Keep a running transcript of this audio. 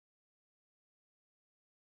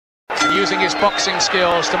using his boxing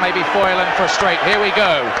skills to maybe foil and frustrate. Here we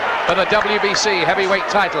go for the WBC heavyweight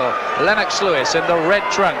title. Lennox Lewis in the red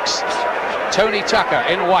trunks. Tony Tucker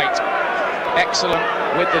in white. Excellent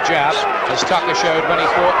with the jab, as Tucker showed when he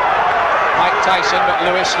fought Mike Tyson, but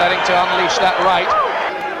Lewis letting to unleash that right.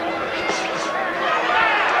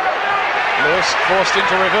 Lewis forced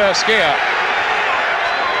into reverse gear.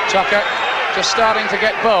 Tucker just starting to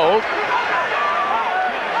get bold.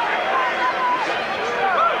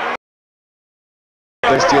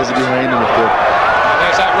 Best years are behind him.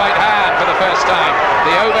 There's that right hand for the first time.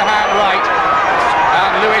 The overhand right.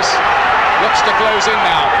 And Lewis looks to close in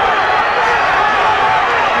now.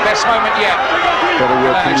 Best moment yet. Better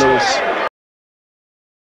work from Lewis.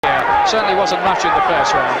 Yeah, certainly wasn't much in the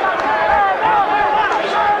first round.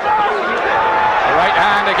 The right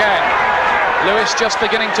hand again. Lewis just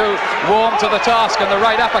beginning to warm to the task, and the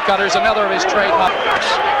right uppercutter is another of his trademarks.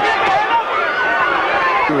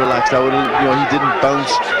 Relaxed. He didn't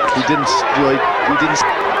bounce. He didn't. I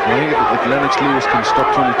think if Lennox Lewis can stop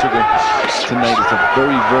Tony Tucker tonight, it's a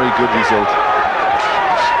very, very good result.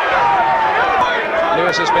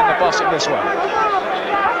 Lewis has been the boss in this one.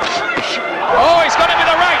 Oh, he's got him with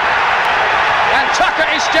the right, and Tucker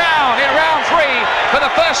is down in round 3 for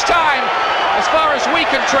the first time, as far as we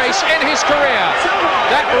can trace in his career.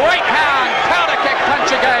 That right hand counter kick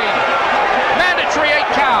punch again. Mandatory 8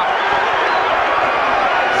 count.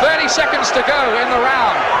 30 seconds to go in the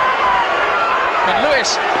round. And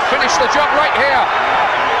Lewis finished the job right here.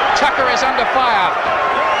 Tucker is under fire.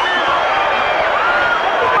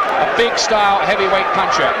 A big style heavyweight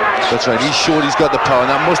puncher. That's right, he's short, he's got the power, and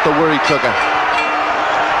that must have worried Tucker.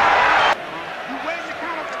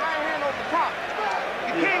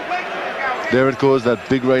 There it goes, that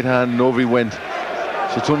big right hand, and over he went.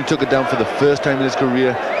 So Tony took it down for the first time in his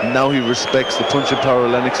career. Now he respects the punching power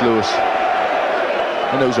of Lennox Lewis.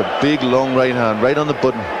 And it was a big, long right hand, right on the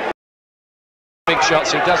button. Big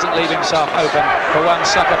shots, he doesn't leave himself open for one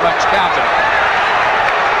sucker punch counter.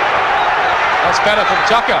 That's better from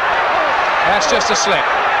Tucker. That's just a slip.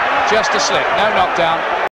 Just a slip, no knockdown.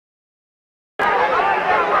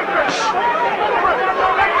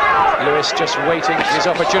 Lewis just waiting his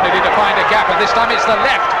opportunity to find a gap, and this time it's the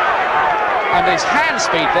left. And his hand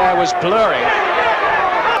speed there was blurring.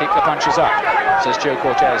 Keep the punches up, says Joe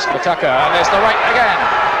Cortez for Tucker, and there's the right again.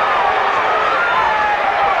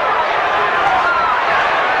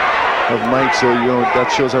 Of Mike, so that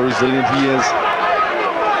shows how resilient he is.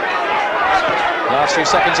 Last few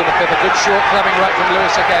seconds of the 5th, a good short clubbing right from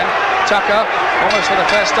Lewis again. Tucker, almost for the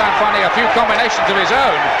first time, finding a few combinations of his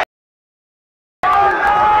own.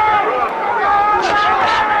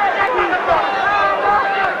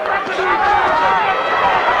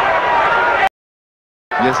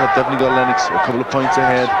 Yes, that definitely got Lennox a couple of points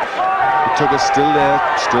ahead. But Tucker's still there,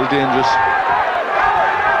 still dangerous.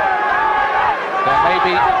 There may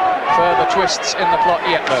be further twists in the plot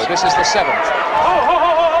yet, though. This is the 7th.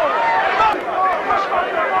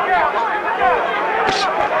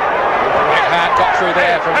 Right hand got through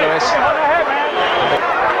there from Lewis.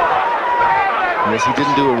 Yes, he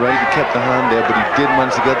didn't do it right. He kept the hand there, but he did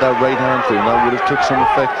manage to get that right hand through, and that would have took some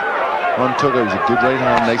effect on Tucker. It was a good right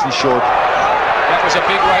hand, nice and short. That was a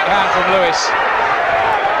big right hand from Lewis.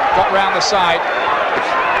 Got round the side.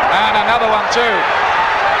 And another one too.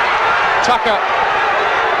 Tucker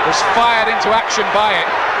was fired into action by it.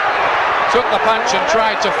 Took the punch and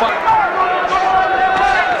tried to fight.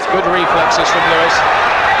 Good reflexes from Lewis.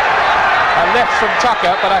 A left from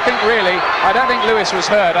Tucker, but I don't think Lewis was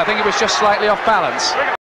hurt. I think he was just slightly off balance.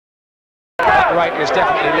 That right is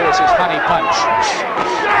definitely Lewis's honey punch.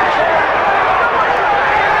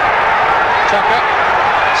 Tucker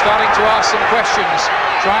starting to ask some questions,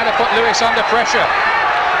 trying to put Lewis under pressure.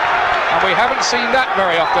 And we haven't seen that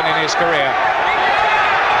very often in his career.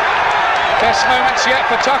 Best moments yet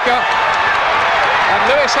for Tucker. And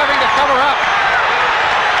Lewis having to cover up.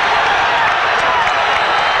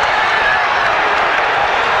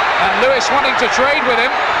 And Lewis wanting to trade with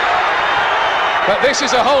him. But this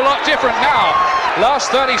is a whole lot different now.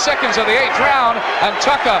 Last 30 seconds of the 8th round, and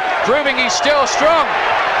Tucker proving he's still strong.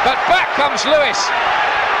 But back comes Lewis,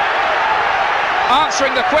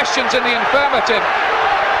 answering the questions in the affirmative,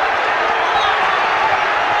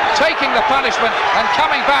 taking the punishment and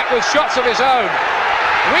coming back with shots of his own,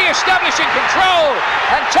 re-establishing control,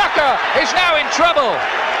 and Tucker is now in trouble.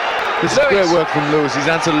 This is great work from Lewis. He's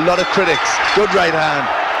answered a lot of critics. Good right hand.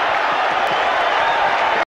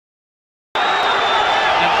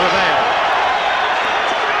 And prevailed.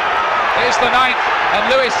 Here's the 9th, and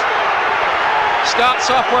Lewis starts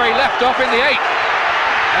off where he left off in the 8th.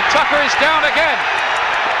 And Tucker is down again.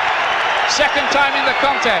 Second time in the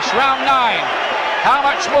contest, round 9. How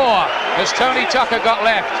much more has Tony Tucker got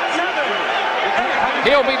left?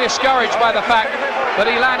 He'll be discouraged by the fact that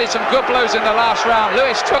he landed some good blows in the last round.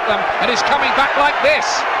 Lewis took them and is coming back like this.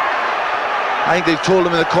 I think they've told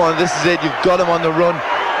him in the corner, this is it, you've got him on the run,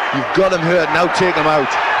 you've got him hurt, now take him out.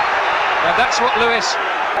 And that's what Lewis...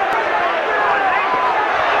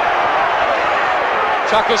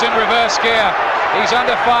 Tucker's in reverse gear, he's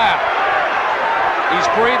under fire, he's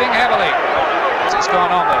breathing heavily. What's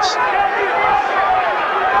going on this?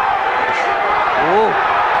 Ooh,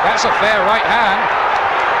 that's a fair right hand.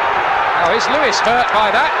 Now, is Lewis hurt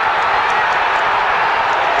by that?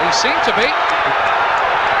 He seemed to be.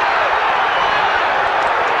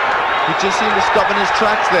 He just seemed to stop in his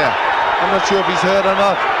tracks there. I'm not sure if he's hurt or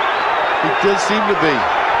not. He does seem to be.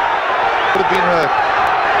 Could have been hurt.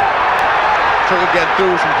 Tucker getting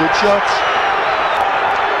through some good shots.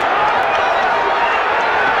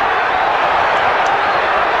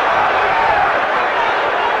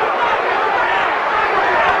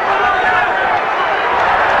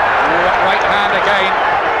 Right hand again.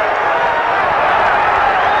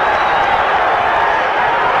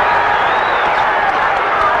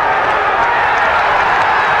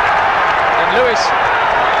 And Lewis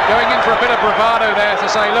going in for a bit of bravado there to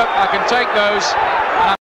say, look, I can take those.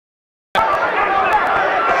 And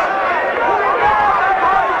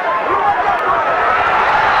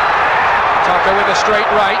Tucker with a straight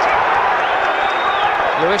right.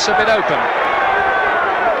 Lewis a bit open.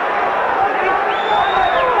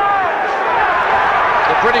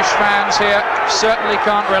 The British fans here certainly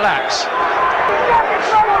can't relax.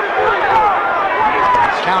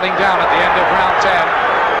 Counting down at the end of round 10.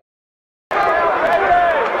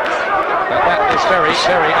 But that is very,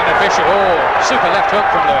 very unofficial. Oh, super left hook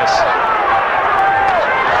from Lewis.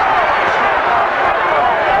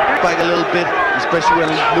 Back a little bit, especially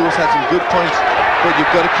when Lewis had some good points, but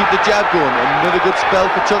you've got to keep the jab going. Another good spell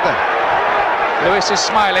for Tucker. Lewis is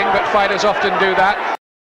smiling, but fighters often do that.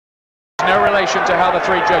 No relation to how the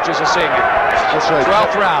three judges are seeing it. That's right.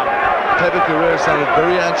 12th round. Pepe Carrera sounded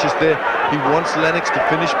very anxious there. He wants Lennox to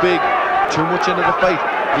finish big. Too much into the fight.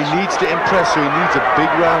 He needs to impress, so he needs a big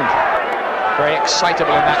round. Very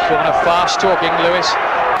excitable in that corner. Fast talking Lewis.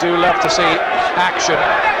 Do love to see action.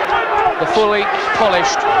 The fully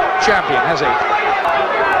polished champion, has he?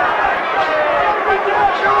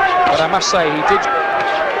 But I must say, he did...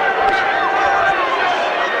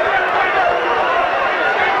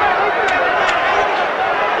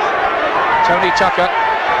 Tony Tucker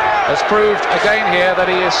has proved again here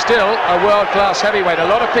that he is still a world-class heavyweight.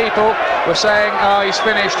 A lot of people were saying, oh, he's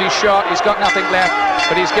finished, he's shot, he's got nothing left,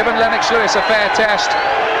 but he's given Lennox Lewis a fair test.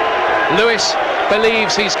 Lewis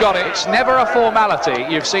believes he's got it. It's never a formality.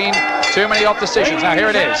 You've seen too many off decisions. Now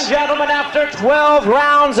here it is. Ladies and gentlemen, after 12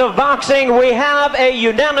 rounds of boxing, we have a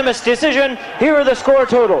unanimous decision. Here are the score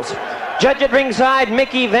totals. Judge at ringside,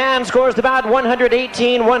 Mickey Van scores the bout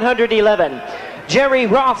 118-111. Jerry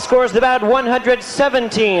Roth scores the bout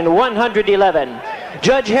 117-111.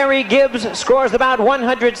 Judge Harry Gibbs scores the bout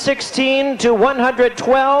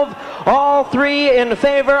 116-112. All three in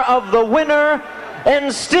favor of the winner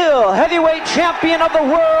and still heavyweight champion of the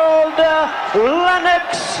world,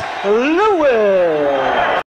 Lennox Lewis.